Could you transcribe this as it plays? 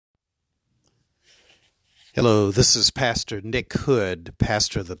Hello, this is Pastor Nick Hood,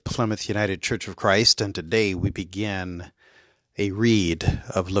 pastor of the Plymouth United Church of Christ, and today we begin a read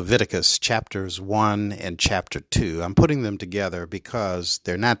of Leviticus chapters 1 and chapter 2. I'm putting them together because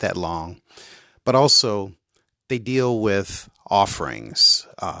they're not that long, but also they deal with offerings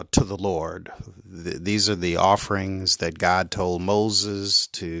to the Lord. These are the offerings that God told Moses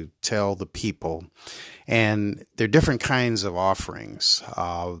to tell the people. And there are different kinds of offerings.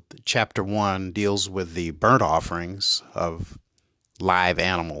 Chapter 1 deals with the burnt offerings of live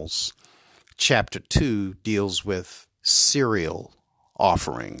animals. Chapter 2 deals with cereal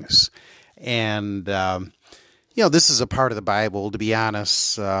offerings. And, this is a part of the Bible, to be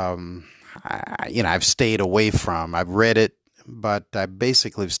honest, I've stayed away from. I've read it, but I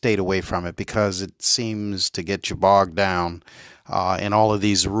basically have stayed away from it because it seems to get you bogged down in all of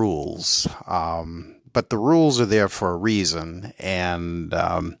these rules. But the rules are there for a reason, and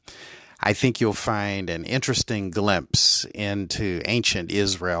I think you'll find an interesting glimpse into ancient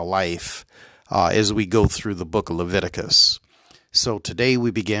Israel life as we go through the book of Leviticus. So today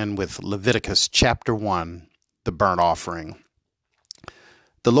we begin with Leviticus chapter 1, the burnt offering.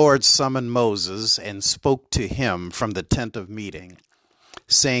 The Lord summoned Moses and spoke to him from the tent of meeting,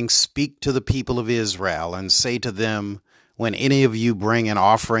 saying, "Speak to the people of Israel and say to them, when any of you bring an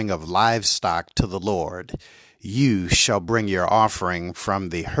offering of livestock to the Lord, you shall bring your offering from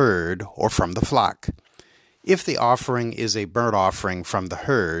the herd or from the flock. If the offering is a burnt offering from the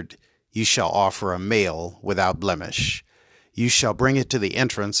herd, you shall offer a male without blemish. You shall bring it to the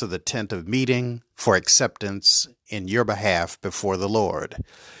entrance of the tent of meeting for acceptance in your behalf before the Lord.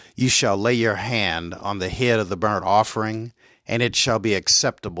 You shall lay your hand on the head of the burnt offering, and it shall be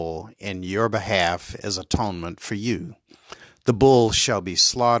acceptable in your behalf as atonement for you. The bull shall be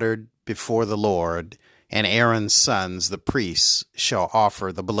slaughtered before the Lord, and Aaron's sons, the priests, shall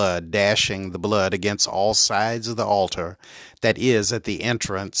offer the blood, dashing the blood against all sides of the altar that is at the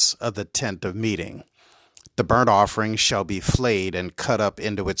entrance of the tent of meeting. The burnt offering shall be flayed and cut up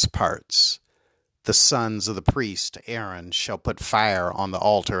into its parts. The sons of the priest Aaron shall put fire on the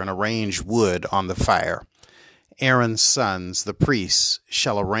altar and arrange wood on the fire. Aaron's sons, the priests,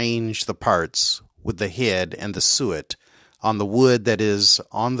 shall arrange the parts with the head and the suet on the wood that is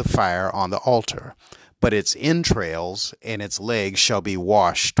on the fire on the altar, but its entrails and its legs shall be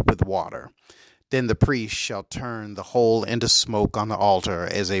washed with water. Then the priest shall turn the whole into smoke on the altar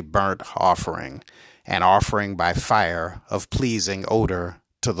as a burnt offering, an offering by fire of pleasing odor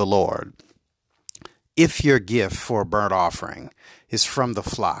to the Lord. If your gift for a burnt offering is from the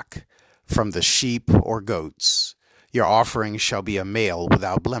flock, from the sheep or goats, your offering shall be a male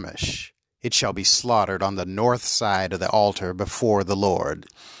without blemish. It shall be slaughtered on the north side of the altar before the Lord.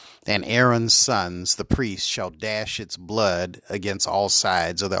 And Aaron's sons, the priests, shall dash its blood against all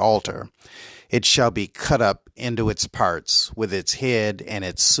sides of the altar. It shall be cut up into its parts, with its head and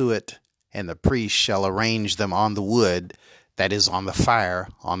its suet, and the priest shall arrange them on the wood that is on the fire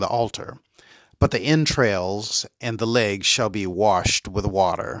on the altar. But the entrails and the legs shall be washed with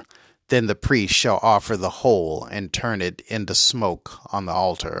water. Then the priest shall offer the whole and turn it into smoke on the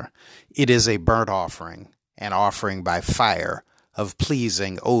altar. It is a burnt offering, an offering by fire of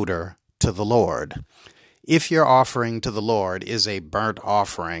pleasing odor to the Lord. If your offering to the Lord is a burnt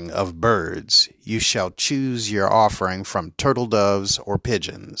offering of birds, you shall choose your offering from turtle doves or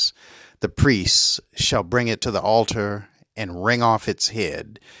pigeons. The priests shall bring it to the altar and wring off its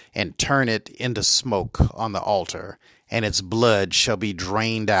head and turn it into smoke on the altar, and its blood shall be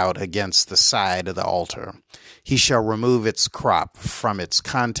drained out against the side of the altar. He shall remove its crop from its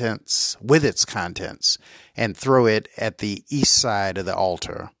contents, with its contents, and throw it at the east side of the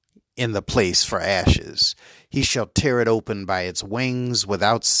altar, in the place for ashes. He shall tear it open by its wings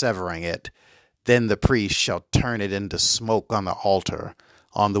without severing it. Then the priest shall turn it into smoke on the altar,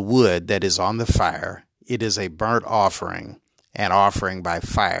 on the wood that is on the fire. It is a burnt offering, an offering by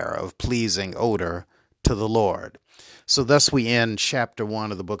fire of pleasing odor to the Lord. So thus we end chapter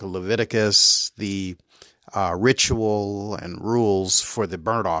 1 of the book of Leviticus, the ritual and rules for the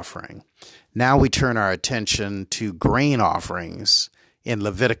burnt offering. Now we turn our attention to grain offerings in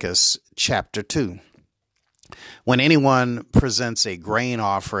Leviticus chapter 2. When anyone presents a grain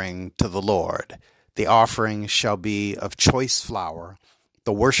offering to the Lord, the offering shall be of choice flour.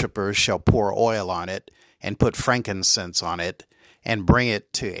 The worshippers shall pour oil on it and put frankincense on it and bring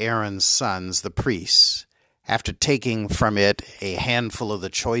it to Aaron's sons, the priests. After taking from it a handful of the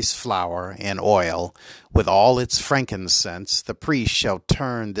choice flour and oil, with all its frankincense, the priest shall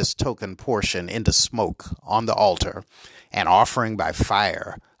turn this token portion into smoke on the altar, an offering by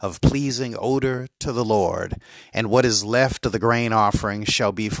fire of pleasing odor to the Lord. And what is left of the grain offering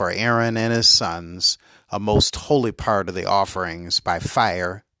shall be for Aaron and his sons, a most holy part of the offerings by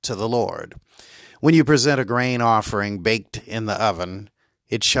fire to the Lord. When you present a grain offering baked in the oven,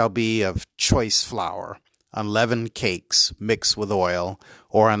 it shall be of choice flour, unleavened cakes mixed with oil,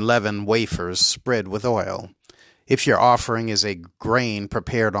 or unleavened wafers spread with oil. If your offering is a grain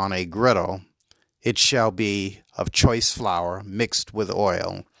prepared on a griddle, it shall be of choice flour mixed with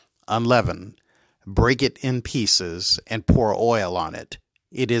oil, unleavened. Break it in pieces and pour oil on it.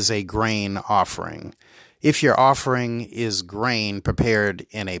 It is a grain offering. If your offering is grain prepared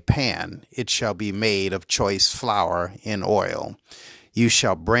in a pan, it shall be made of choice flour in oil. You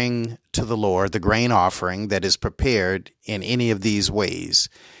shall bring to the Lord the grain offering that is prepared in any of these ways,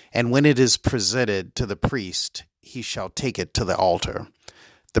 and when it is presented to the priest, he shall take it to the altar.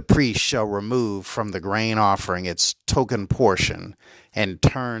 The priest shall remove from the grain offering its token portion, and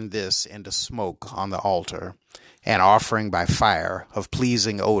turn this into smoke on the altar, an offering by fire of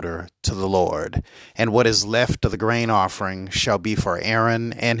pleasing odor to the Lord. And what is left of the grain offering shall be for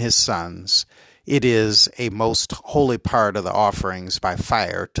Aaron and his sons. It is a most holy part of the offerings by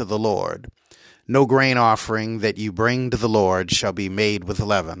fire to the Lord. No grain offering that you bring to the Lord shall be made with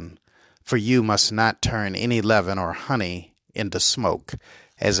leaven, for you must not turn any leaven or honey into smoke,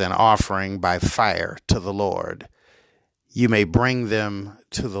 as an offering by fire to the Lord. You may bring them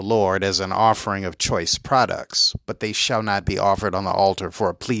to the Lord as an offering of choice products, but they shall not be offered on the altar for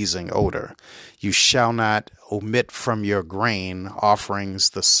a pleasing odor. You shall not omit from your grain offerings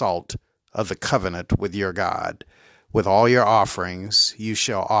the salt of the covenant with your God. With all your offerings you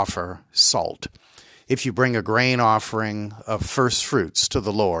shall offer salt. If you bring a grain offering of first fruits to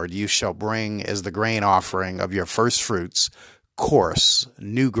the Lord, you shall bring as the grain offering of your first fruits coarse,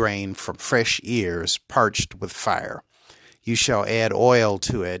 new grain from fresh ears parched with fire. You shall add oil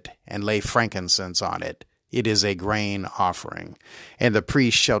to it and lay frankincense on it. It is a grain offering. And the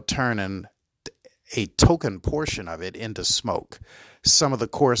priest shall turn a token portion of it into smoke, some of the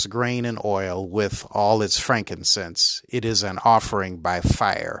coarse grain and oil with all its frankincense. It is an offering by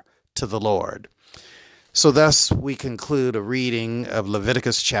fire to the Lord. So thus we conclude a reading of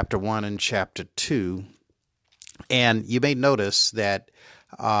Leviticus chapter 1 and chapter 2. And you may notice that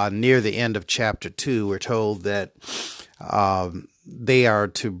near the end of chapter 2, we're told that the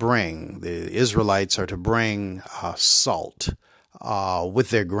Israelites are to bring salt with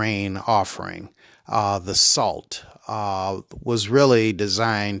their grain offering. The salt was really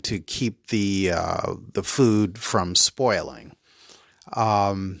designed to keep the food from spoiling.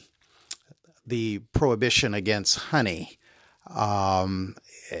 The prohibition against honey, and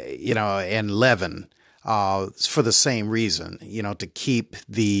leaven, for the same reason, to keep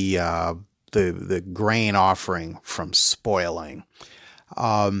the grain offering from spoiling.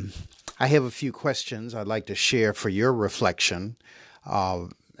 I have a few questions I'd like to share for your reflection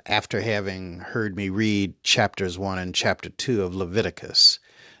after having heard me read chapters 1 and chapter 2 of Leviticus.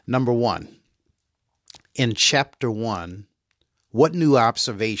 Number 1, in chapter 1, what new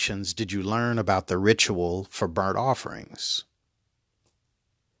observations did you learn about the ritual for burnt offerings?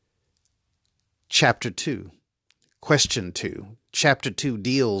 Chapter 2. Question 2. Chapter 2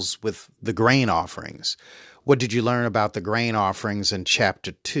 deals with the grain offerings. What did you learn about the grain offerings in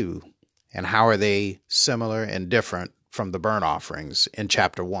chapter 2? And how are they similar and different from the burnt offerings in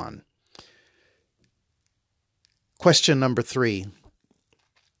chapter 1? Question number 3.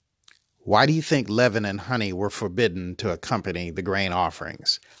 Why do you think leaven and honey were forbidden to accompany the grain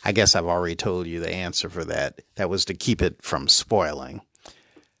offerings? I guess I've already told you the answer for that. That was to keep it from spoiling.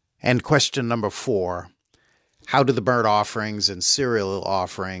 And question number 4. How do the burnt offerings and cereal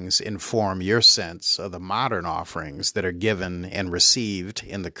offerings inform your sense of the modern offerings that are given and received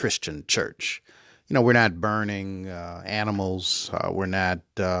in the Christian church? We're not burning animals. We're not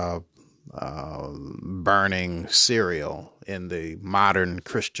burning cereal in the modern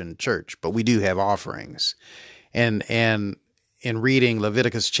Christian church, but we do have offerings. And in reading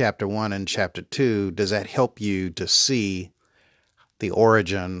Leviticus chapter 1 and chapter 2, does that help you to see the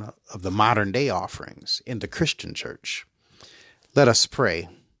origin of the modern day offerings in the Christian church? Let us pray.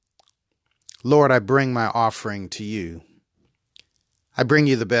 Lord, I bring my offering to you. I bring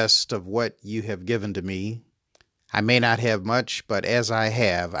you the best of what you have given to me. I may not have much, but as I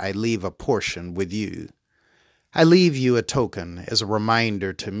have, I leave a portion with you. I leave you a token as a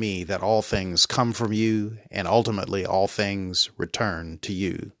reminder to me that all things come from you and ultimately all things return to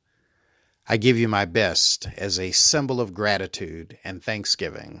you. I give you my best as a symbol of gratitude and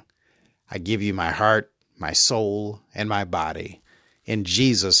thanksgiving. I give you my heart, my soul, and my body. In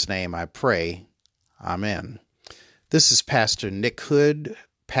Jesus' name I pray. Amen. This is Pastor Nick Hood,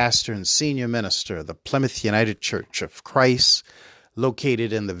 pastor and senior minister of the Plymouth United Church of Christ,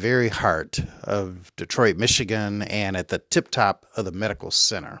 located in the very heart of Detroit, Michigan, and at the tip-top of the Medical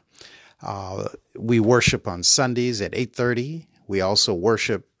Center. We worship on Sundays at 8:30. We also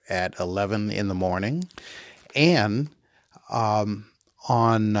worship at 11 in the morning. And on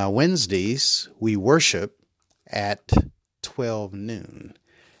Wednesdays, we worship at 12 noon.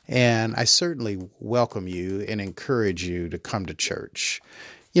 And I certainly welcome you and encourage you to come to church.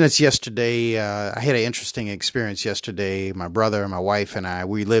 It's yesterday, I had an interesting experience yesterday. My brother, my wife, and I,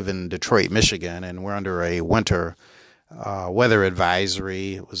 we live in Detroit, Michigan, and we're under a winter weather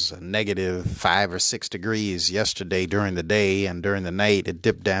advisory. It was a negative 5 or 6 degrees yesterday during the day, and during the night it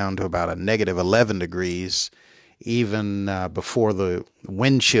dipped down to about a negative 11 degrees, even before the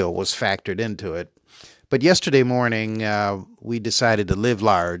wind chill was factored into it. But yesterday morning, we decided to live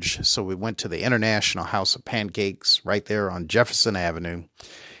large, so we went to the International House of Pancakes right there on Jefferson Avenue,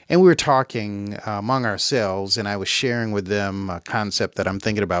 and we were talking among ourselves, and I was sharing with them a concept that I'm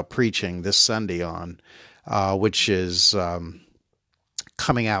thinking about preaching this Sunday on, which is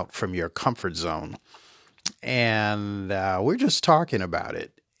coming out from your comfort zone. And we're just talking about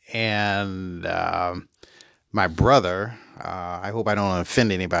it. And my brother, I hope I don't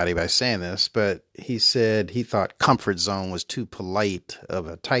offend anybody by saying this, but he said he thought comfort zone was too polite of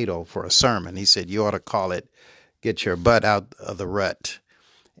a title for a sermon. He said, you ought to call it Get Your Butt Out of the Rut.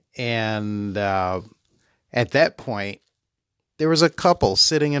 And at that point, there was a couple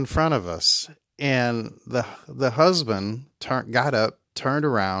sitting in front of us. And the husband got up, turned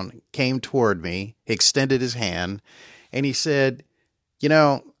around, came toward me, extended his hand, and he said,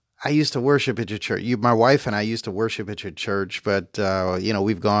 I used to worship at your church. My wife and I used to worship at your church, but,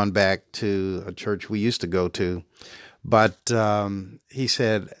 we've gone back to a church we used to go to. But he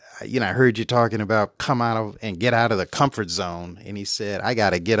said, I heard you talking about come out of and get out of the comfort zone. And he said, I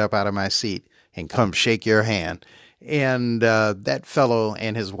got to get up out of my seat and come shake your hand. And that fellow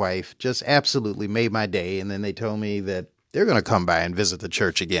and his wife just absolutely made my day. And then they told me that they're going to come by and visit the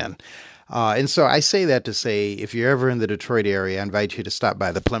church again. And so I say that to say, if you're ever in the Detroit area, I invite you to stop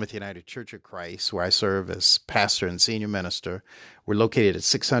by the Plymouth United Church of Christ, where I serve as pastor and senior minister. We're located at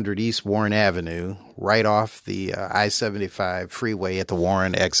 600 East Warren Avenue, right off the I-75 freeway at the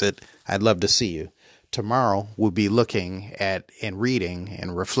Warren exit. I'd love to see you. Tomorrow, we'll be looking at and reading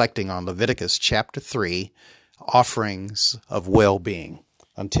and reflecting on Leviticus chapter 3, offerings of well-being.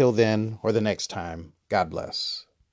 Until then, or the next time, God bless.